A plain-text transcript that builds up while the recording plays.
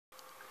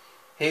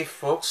Hey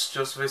folks,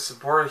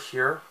 Sobora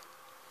here.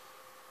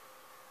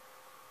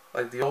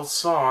 Like the old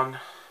song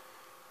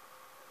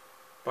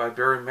by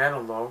Barry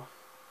Manilow,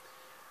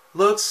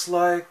 looks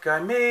like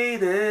I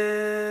made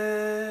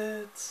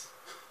it.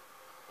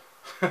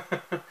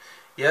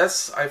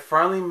 Yes, I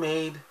finally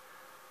made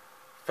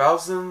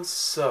 1,000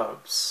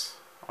 subs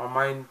on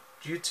my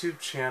YouTube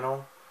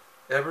channel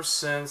ever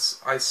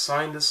since I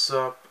signed this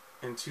up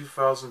in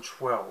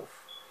 2012,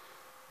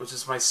 which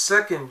is my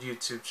second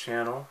YouTube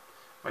channel.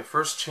 My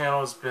first channel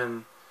has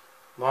been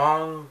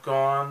long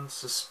gone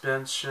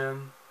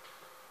suspension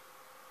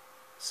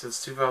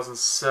since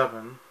 2007,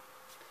 and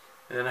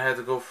then I had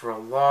to go for a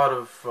lot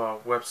of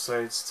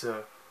websites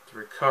to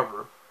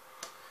recover.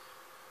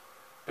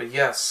 But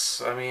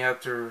yes, I mean,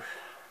 after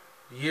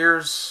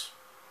years,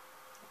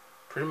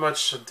 pretty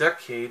much a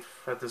decade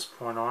at this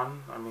point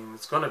on, I mean,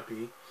 it's gonna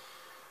be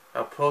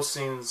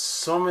posting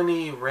so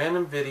many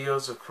random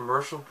videos of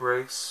commercial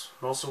breaks,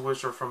 most of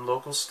which are from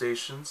local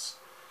stations,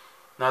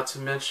 not to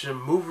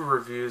mention movie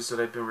reviews that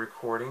I've been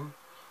recording,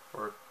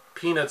 or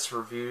Peanuts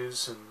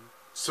reviews, and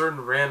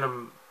certain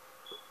random,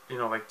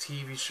 like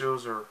TV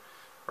shows or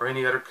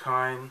any other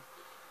kind,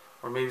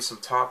 or maybe some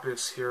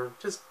topics here,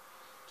 just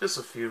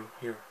a few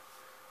here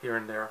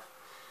and there.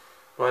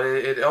 But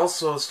it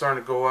also is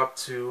starting to go up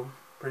to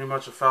pretty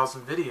much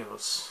 1,000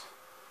 videos.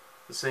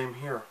 The same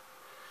here.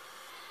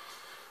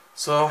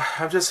 So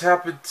I'm just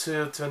happy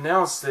to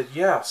announce that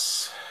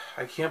yes,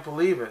 I can't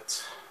believe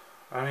it.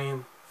 I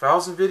mean,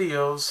 1,000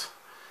 videos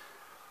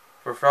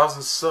for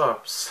 1,000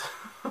 subs.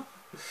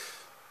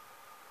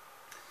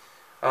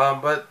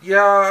 But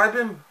yeah, I've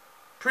been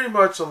pretty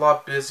much a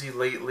lot busy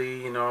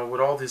lately,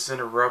 with all these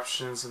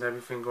interruptions and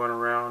everything going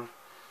around,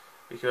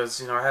 because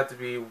I had to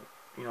be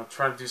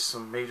trying to do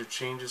some major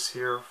changes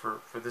here for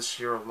this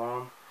year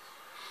alone.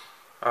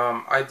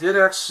 I did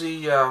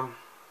actually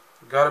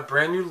got a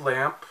brand new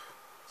lamp,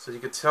 so you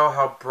could tell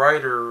how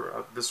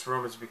brighter this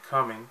room is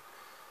becoming.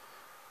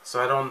 So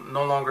I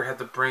no longer had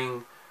to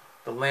bring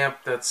the lamp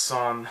that's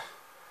on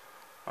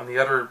the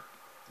other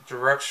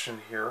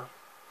direction here,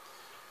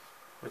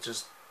 which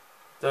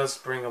does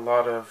bring a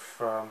lot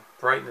of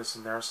brightness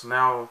in there. So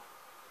now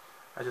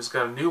I just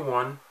got a new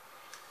one,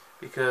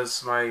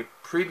 because my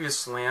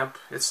previous lamp,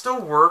 it still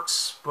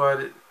works,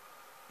 but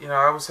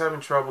I was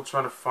having trouble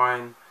trying to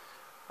find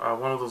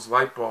one of those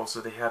light bulbs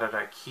that they had at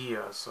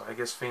IKEA. So I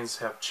guess things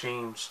have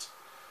changed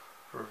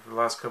for the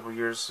last couple of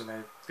years, and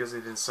I guess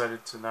they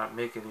decided to not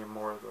make any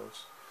more of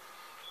those.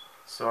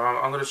 So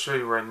I'm going to show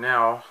you right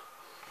now.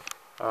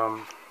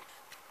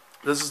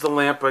 This is the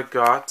lamp I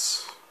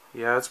got.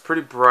 Yeah, it's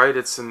pretty bright.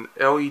 It's an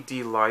LED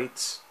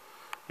light.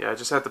 Yeah, I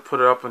just had to put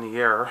it up in the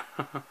air.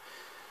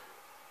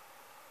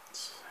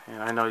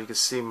 And I know you can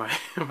see my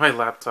my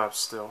laptop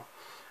still.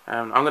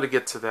 And I'm going to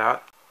get to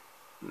that.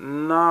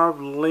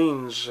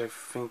 Navlinge, I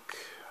think.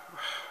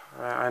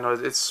 I know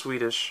it's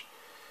Swedish.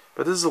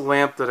 But this is a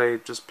lamp that I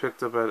just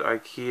picked up at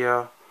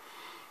IKEA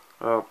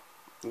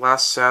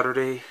last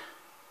Saturday.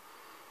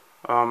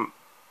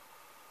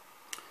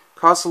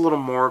 Cost a little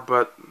more,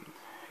 but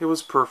it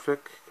was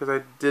perfect, because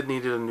I did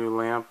need a new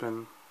lamp,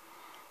 and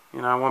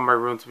I want my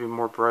room to be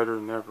more brighter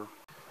than ever.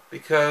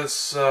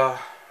 Because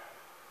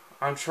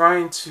I'm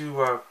trying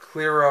to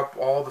clear up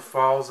all the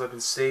files I've been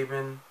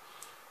saving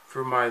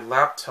through my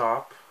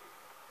laptop.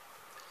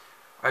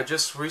 I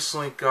just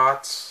recently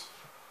got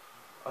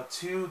a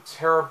 2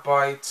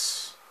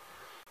 terabyte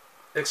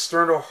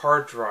external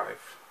hard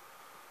drive.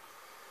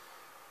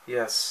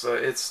 Yes,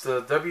 it's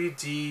the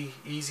WD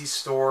Easy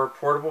Store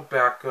portable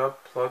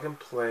backup plug and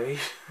play.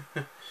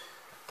 You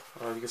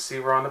can see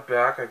we're on the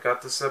back. I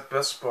got this at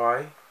Best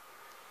Buy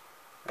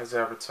as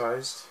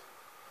advertised.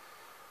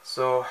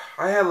 So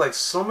I had like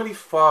so many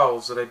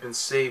files that I've been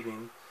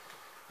saving.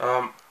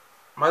 My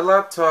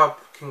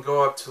laptop can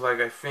go up to, like,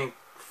 I think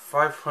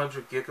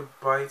 500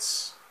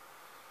 gigabytes.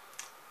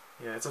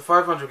 Yeah, it's a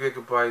 500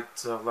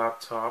 gigabyte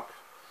laptop.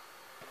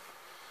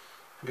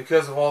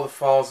 Because of all the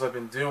files I've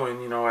been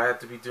doing, I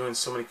had to be doing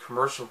so many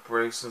commercial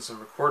breaks and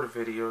some recorded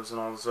videos and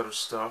all this other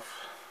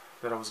stuff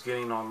that I was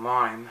getting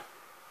online.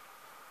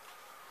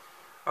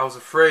 I was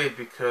afraid,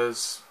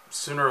 because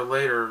sooner or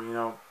later,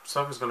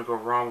 something's going to go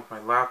wrong with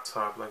my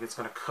laptop. Like, it's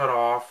going to cut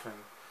off,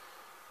 and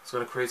it's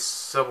going to create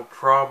several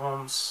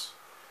problems,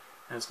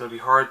 and it's going to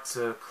be hard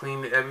to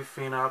clean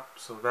everything up.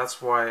 So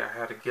that's why I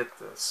had to get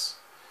this.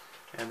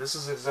 And this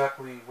is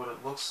exactly what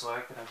it looks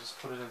like, and I just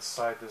put it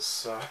inside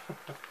this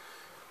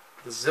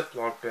the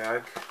Ziploc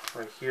bag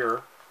right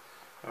here.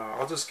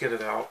 I'll just get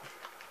it out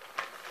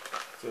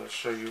to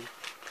show you.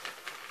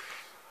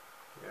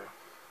 Yeah.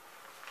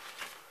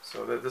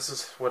 So this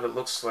is what it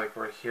looks like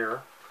right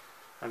here.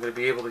 I'm going to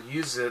be able to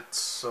use it,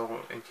 so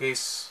in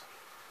case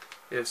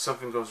if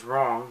something goes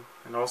wrong,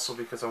 and also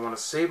because I want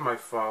to save my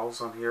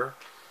files on here.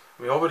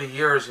 I mean, over the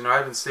years,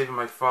 I've been saving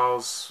my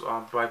files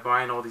by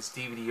buying all these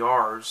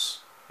DVDRs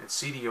and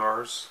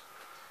CDRs,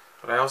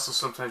 but I also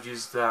sometimes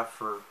use that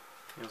for,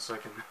 so I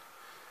can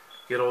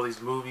get all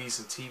these movies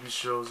and TV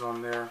shows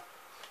on there,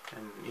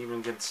 and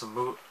even get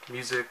some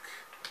music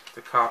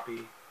to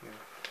copy.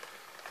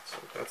 So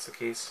that's the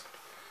case.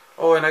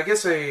 Oh, and I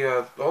guess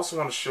I also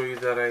want to show you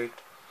that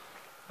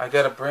I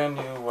got a brand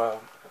new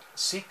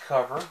seat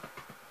cover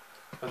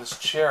for this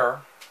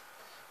chair,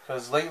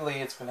 because lately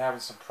it's been having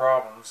some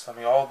problems. I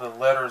mean, all the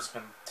leather's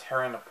been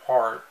tearing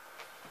apart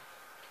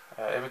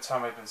every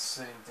time I've been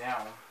sitting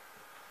down,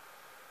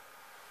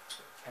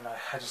 and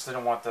I just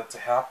didn't want that to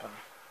happen.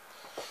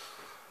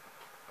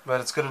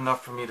 But it's good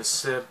enough for me to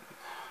sit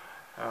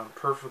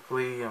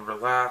perfectly and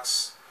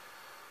relax.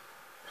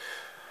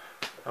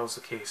 That was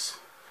the case.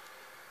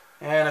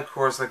 And of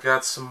course I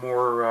got some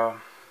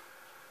more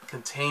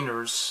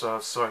containers so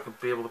I can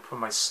be able to put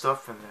my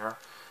stuff in there.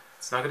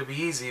 It's not going to be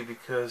easy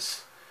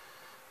because,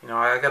 you know,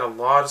 I got a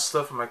lot of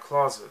stuff in my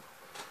closet.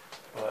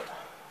 But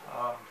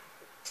I'll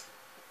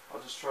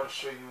just try to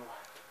show you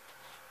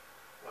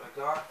what I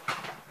got.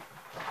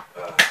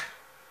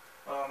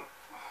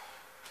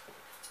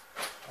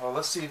 Well,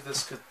 let's see if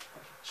this could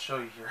show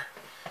you here.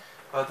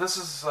 This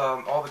is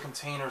all the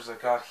containers I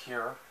got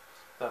here,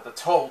 the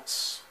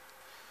totes.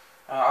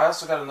 I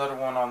also got another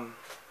one on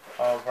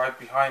right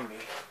behind me,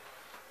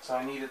 so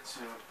I needed to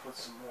put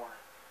some more.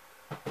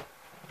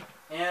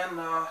 And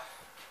now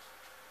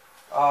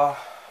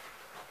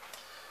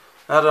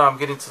that I'm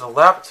getting to the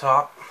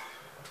laptop,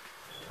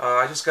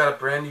 I just got a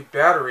brand new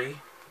battery,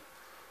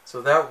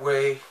 so that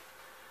way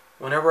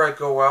whenever I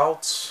go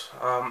out,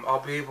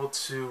 I'll be able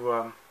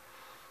to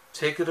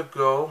take it to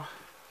go,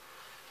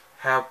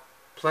 have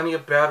plenty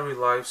of battery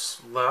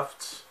life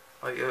left.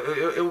 Like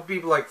it will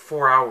be like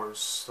 4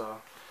 hours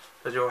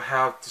that you'll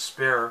have to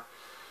spare,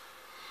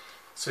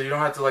 so you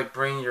don't have to like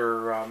bring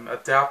your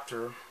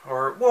adapter,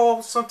 or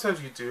well,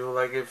 sometimes you do.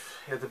 Like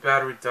if the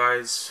battery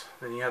dies,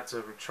 then you have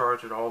to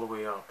recharge it all the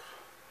way up,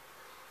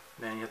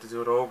 and then you have to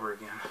do it over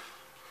again,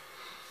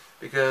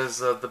 because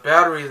the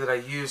battery that I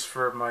use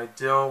for my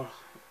Dell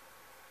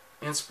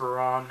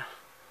Inspiron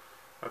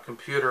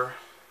computer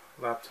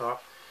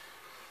laptop,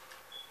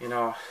 you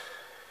know,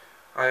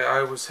 I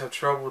always have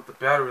trouble with the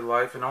battery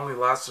life, and only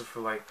lasted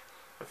for like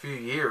a few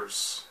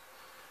years,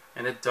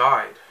 and it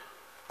died.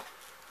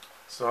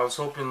 So I was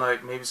hoping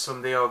like maybe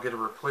someday I'll get a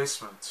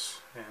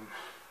replacement, and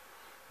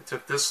it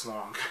took this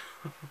long.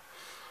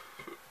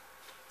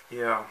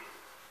 Yeah,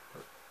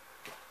 but,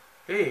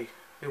 hey,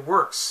 it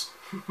works.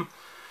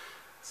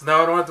 So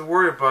now I don't have to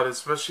worry about it,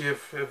 especially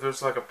if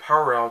there's like a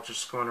power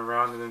outage going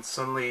around and then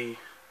suddenly,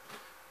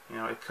 you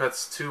know, it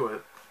cuts to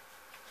it.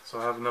 So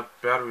I have enough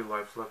battery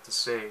life left to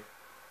save.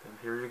 Then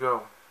here you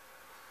go.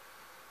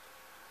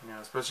 You know,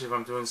 especially if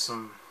I'm doing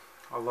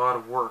a lot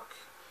of work.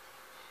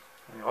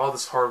 I mean, all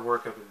this hard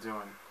work I've been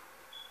doing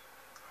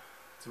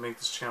to make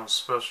this channel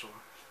special,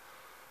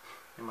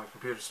 and my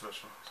computer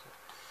special.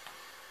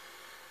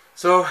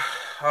 So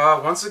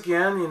once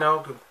again, you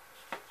know,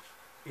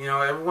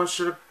 everyone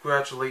should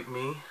congratulate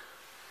me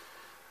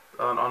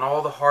on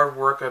all the hard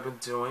work I've been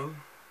doing.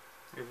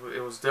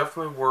 It was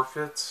definitely worth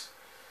it.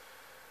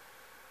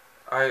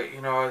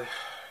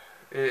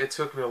 It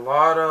took me a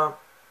lot of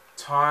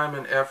time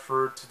and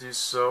effort to do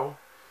so.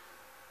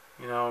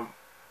 You know,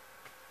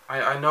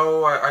 I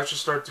know I should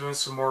start doing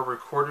some more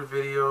recorded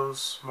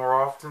videos more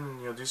often,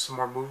 you know, do some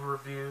more movie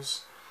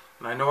reviews,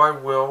 and I know I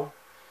will.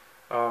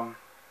 So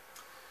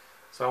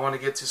I want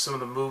to get to some of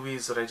the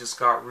movies that I just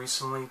got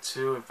recently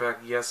too. In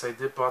fact, yes, I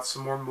did bought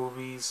some more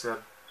movies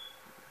at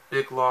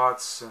Big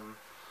Lots and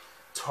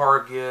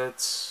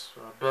Target,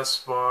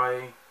 Best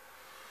Buy,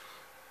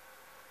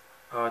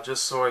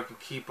 just so I can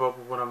keep up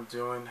with what I'm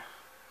doing.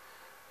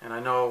 And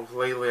I know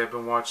lately I've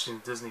been watching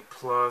Disney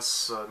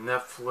Plus,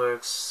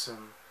 Netflix,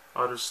 and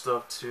other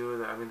stuff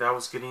too. I mean, that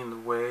was getting in the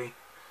way.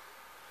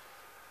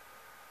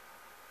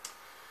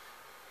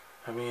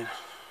 I mean,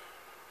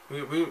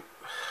 we've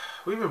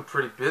been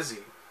pretty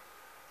busy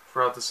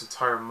throughout this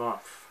entire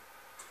month.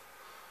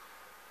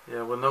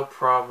 Yeah, with no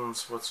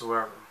problems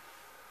whatsoever.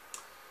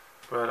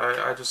 But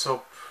I just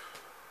hope,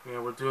 you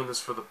know, we're doing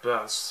this for the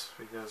best,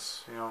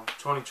 because, you know,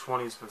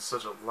 2020 has been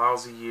such a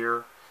lousy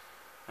year,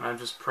 and I'm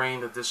just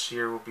praying that this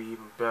year will be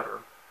even better.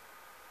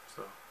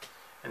 So,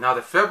 and now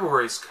that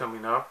February's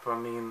coming up, I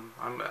mean,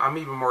 I'm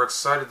even more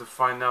excited to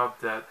find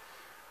out that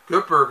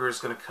Good Burger is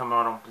going to come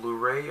out on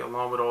Blu-ray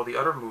along with all the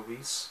other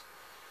movies.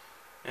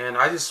 And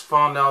I just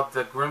found out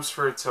that Grimm's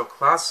Fairy Tale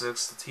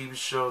Classics, the TV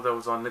show that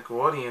was on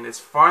Nickelodeon, is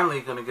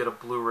finally going to get a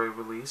Blu-ray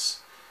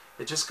release.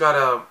 It just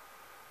got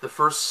the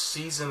first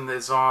season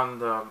is on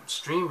the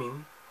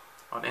streaming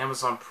on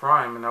Amazon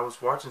Prime, and I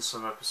was watching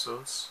some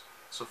episodes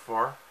so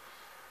far,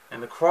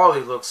 and the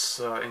quality looks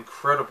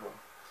incredible.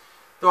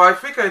 Though I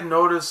think I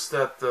noticed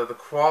that the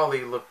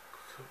quality looked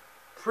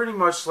pretty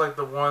much like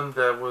the one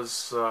that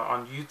was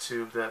on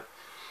YouTube, that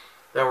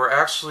were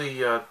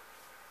actually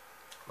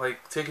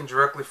like taken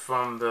directly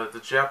from the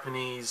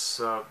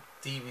Japanese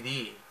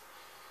DVD,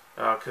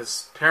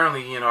 because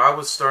apparently, you know, I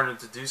was starting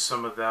to do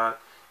some of that.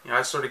 You know,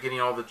 I started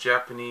getting all the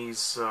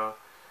Japanese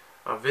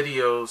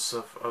videos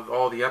of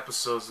all the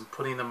episodes and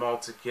putting them all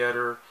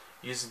together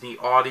using the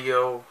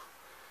audio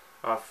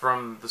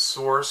from the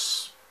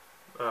source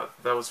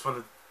that was from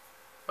the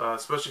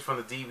especially from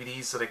the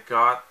DVDs that I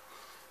got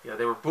Yeah,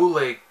 they were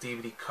bootleg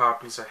DVD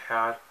copies I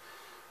had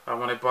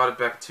when I bought it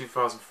back in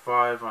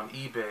 2005 on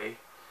eBay.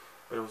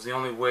 But it was the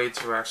only way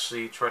to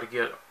actually try to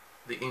get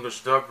the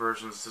English dub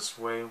versions this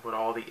way, with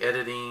all the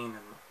editing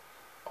and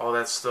all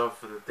that stuff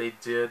that they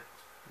did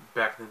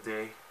back in the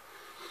day.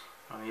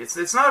 I mean,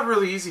 it's not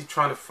really easy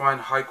trying to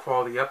find high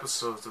quality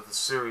episodes of the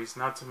series.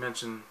 Not to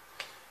mention,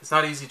 it's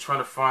not easy trying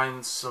to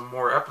find some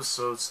more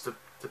episodes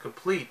to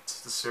complete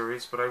the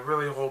series. But I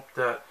really hope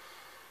that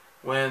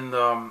when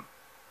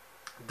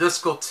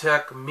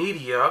Discotech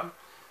Media,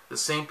 the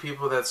same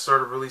people that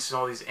started releasing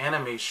all these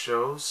anime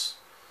shows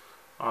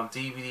on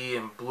DVD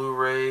and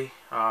Blu-ray,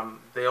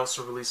 they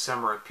also released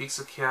Samurai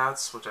Pizza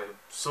Cats, which I'm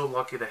so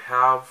lucky to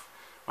have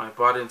when I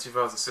bought it in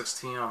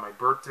 2016 on my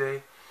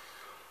birthday.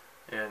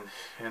 And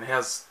it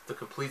has the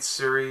complete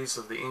series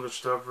of the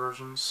English dub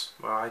versions.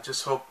 Well, I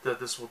just hope that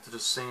this will do the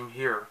same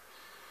here.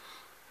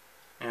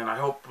 And I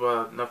hope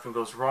nothing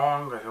goes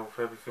wrong. I hope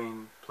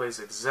everything plays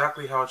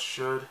exactly how it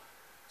should,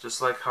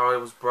 just like how it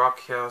was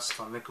broadcast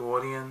on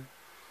Nickelodeon.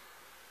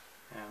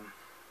 And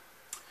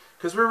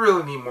because we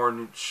really need more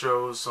new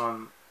shows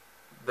on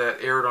that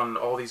aired on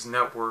all these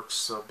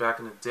networks back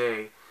in the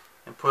day,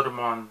 and put them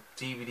on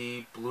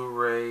DVD,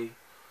 Blu-ray,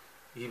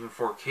 even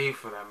 4K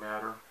for that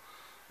matter,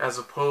 as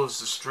opposed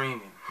to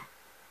streaming.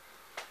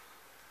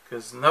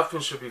 Because nothing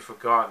should be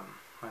forgotten.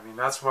 I mean,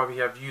 that's why we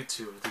have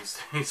YouTube these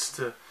days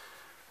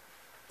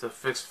to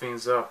fix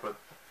things up. But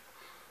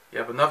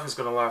yeah, but nothing's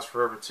going to last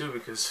forever too,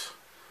 because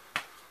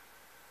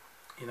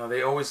you know,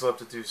 they always love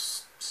to do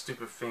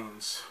stupid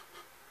things.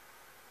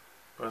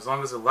 But as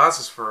long as it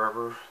lasts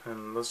forever,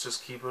 then let's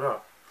just keep it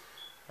up.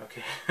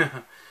 Okay.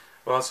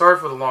 Well, sorry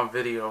for the long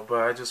video,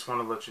 but I just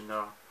want to let you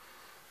know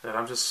that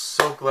I'm just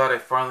so glad I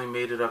finally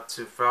made it up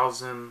to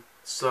 1,000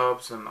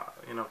 subs. And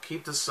you know,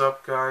 keep this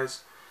up,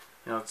 guys.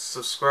 You know,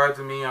 subscribe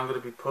to me. I'm going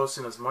to be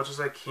posting as much as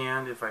I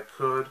can if I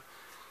could,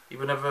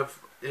 even if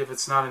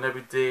it's not an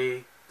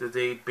everyday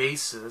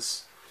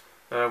basis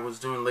that I was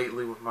doing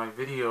lately with my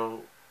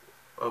video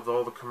of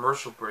all the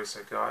commercial breaks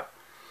I got.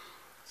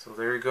 So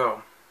there you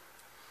go.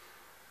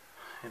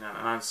 And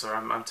I'm sorry,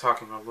 I'm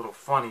talking a little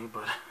funny,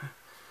 but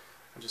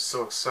I'm just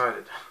so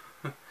excited.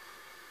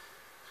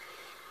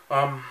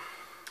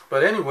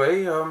 But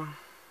anyway,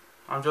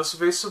 I'm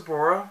Joseph A.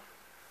 Sobora,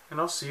 and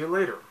I'll see you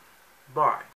later. Bye.